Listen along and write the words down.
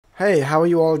Hey, how are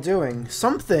you all doing?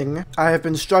 Something I have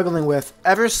been struggling with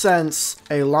ever since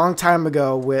a long time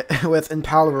ago with in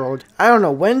Palworld. I don't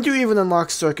know, when do you even unlock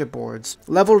circuit boards?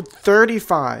 Level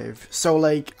 35. So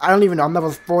like, I don't even know, I'm level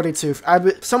 42.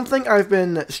 Something I've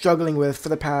been struggling with for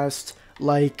the past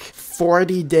like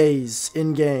 40 days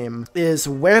in game is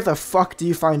where the fuck do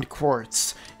you find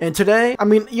quartz? And today, I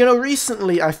mean, you know,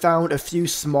 recently I found a few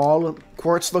small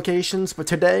quartz locations, but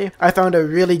today I found a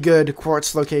really good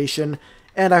quartz location.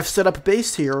 And I've set up a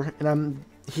base here, and I'm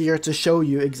here to show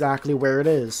you exactly where it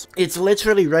is. It's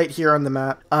literally right here on the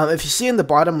map. If you see in the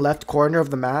bottom left corner of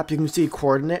the map, you can see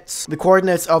coordinates. The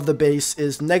coordinates of the base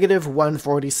is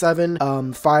 -147,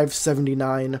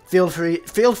 579.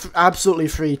 Feel absolutely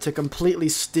free to completely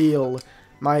steal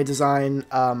my design.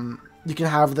 You can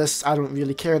have this, I don't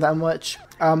really care that much.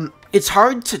 It's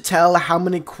hard to tell how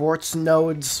many quartz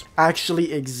nodes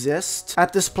actually exist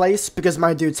at this place because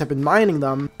my dudes have been mining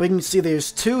them, but you can see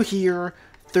there's 2 here,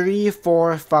 3,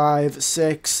 4, 5,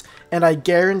 6, and I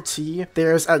guarantee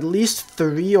there's at least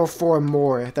 3 or 4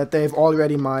 more that they've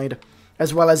already mined,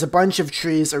 as well as a bunch of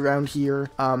trees around here,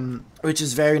 which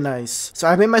is very nice. So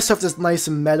I made myself this nice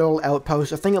metal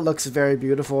outpost. I think it looks very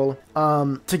beautiful.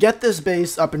 To get this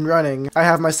base up and running, I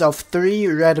have myself 3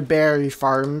 red berry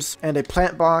farms and a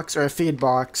plant box or a feed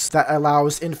box that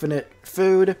allows infinite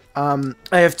food.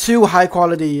 I have 2 high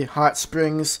quality hot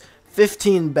springs,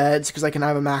 15 beds because I can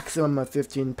have a maximum of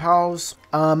 15 pals,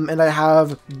 and I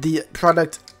have the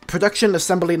production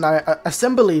assembly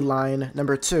line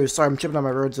number 2. Sorry, I'm tripping on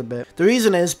my words a bit. The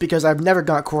reason is because I've never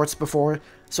got quartz before,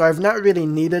 so I've not really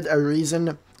needed a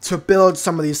reason to build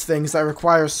some of these things that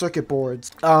require circuit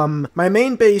boards. My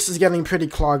main base is getting pretty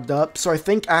clogged up, so I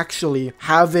think actually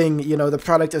having, you know, the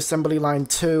product assembly line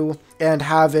 2 and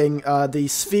having the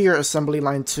sphere assembly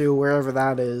line 2, wherever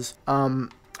that is, I'm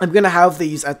gonna have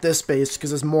these at this base because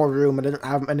there's more room. I didn't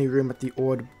have any room at the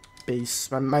old base,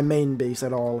 my main base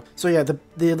at all. So yeah,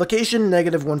 the location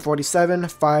 -147,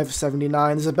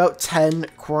 579. There's about 10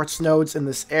 quartz nodes in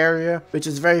this area, which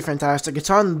is very fantastic. It's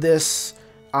on this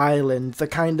island, the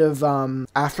kind of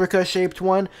Africa shaped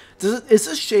one. Is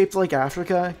this shaped like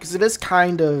Africa? Because it is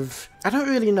kind of, I don't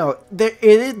really know.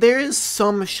 There is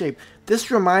some shape.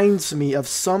 This reminds me of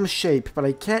some shape, but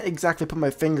I can't exactly put my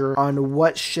finger on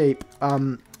what shape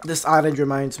this island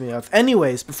reminds me of.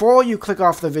 Anyways, before you click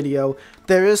off the video,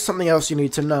 there is something else you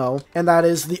need to know, and that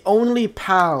is the only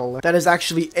pal that is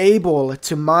actually able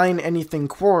to mine anything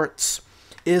quartz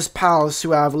is pals who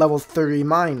have level 3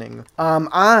 mining.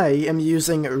 I am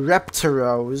using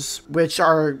Reptiros, which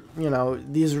are, you know,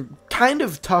 these kind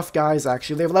of tough guys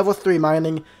actually. They have level 3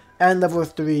 mining and level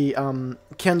 3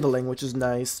 kindling, which is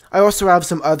nice. I also have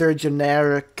some other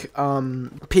generic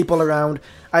people around.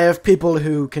 I have people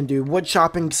who can do wood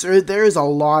chopping. So there is a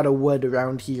lot of wood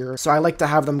around here, so I like to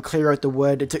have them clear out the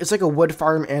wood. It's like a wood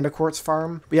farm and a quartz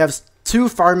farm. We have 2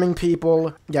 farming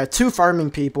people. Yeah, 2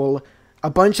 farming people, a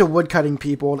bunch of wood cutting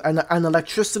people, and an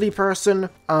electricity person,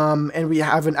 and we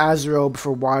have an Azerobe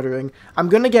for watering. I'm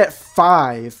gonna get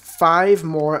 5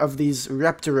 more of these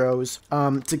Reptiros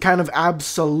to kind of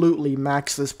absolutely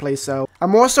max this place out.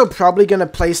 I'm also probably gonna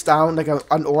place down like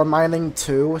an ore mining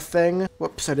 2 thing.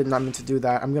 Whoops, I did not mean to do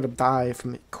that. I'm gonna die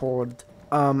from cold.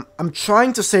 I'm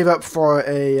trying to save up for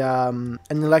an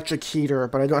electric heater,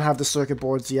 but I don't have the circuit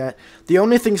boards yet. The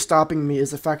only thing stopping me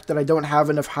is the fact that I don't have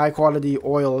enough high quality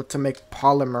oil to make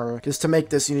polymer. Because to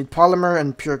make this, you need polymer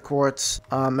and pure quartz,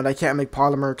 and I can't make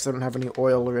polymer because I don't have any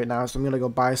oil right now, so I'm gonna go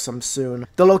buy some soon.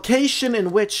 The location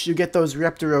in which you get those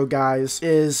Reptiro guys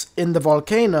is in the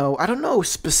volcano. I don't know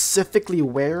specifically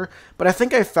where, but I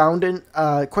think I found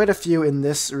quite a few in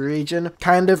this region,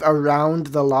 kind of around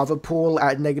the lava pool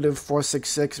at -466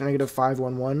 or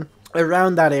 -511.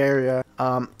 Around that area,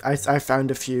 I found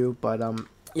a few, but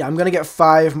yeah, I'm gonna get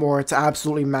 5 more to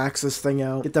absolutely max this thing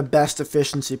out, get the best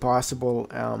efficiency possible.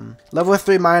 Level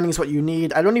 3 mining is what you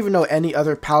need. I don't even know any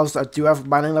other pals that do have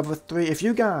mining level 3. If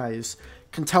you guys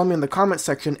can tell me in the comment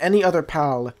section any other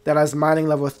pal that has mining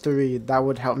level 3, that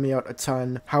would help me out a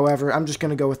ton. However, I'm just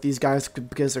gonna go with these guys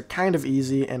because they're kind of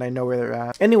easy and I know where they're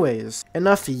at. Anyways,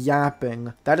 enough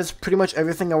yapping. That is pretty much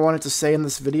everything I wanted to say in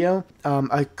this video.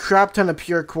 A crap ton of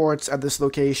pure quartz at this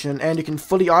location, and you can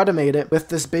fully automate it with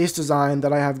this base design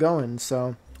that I have going.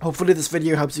 So hopefully this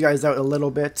video helps you guys out a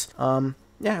little bit.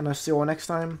 Yeah, and I'll see you all next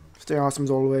time. Stay awesome as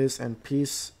always, and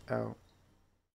peace out.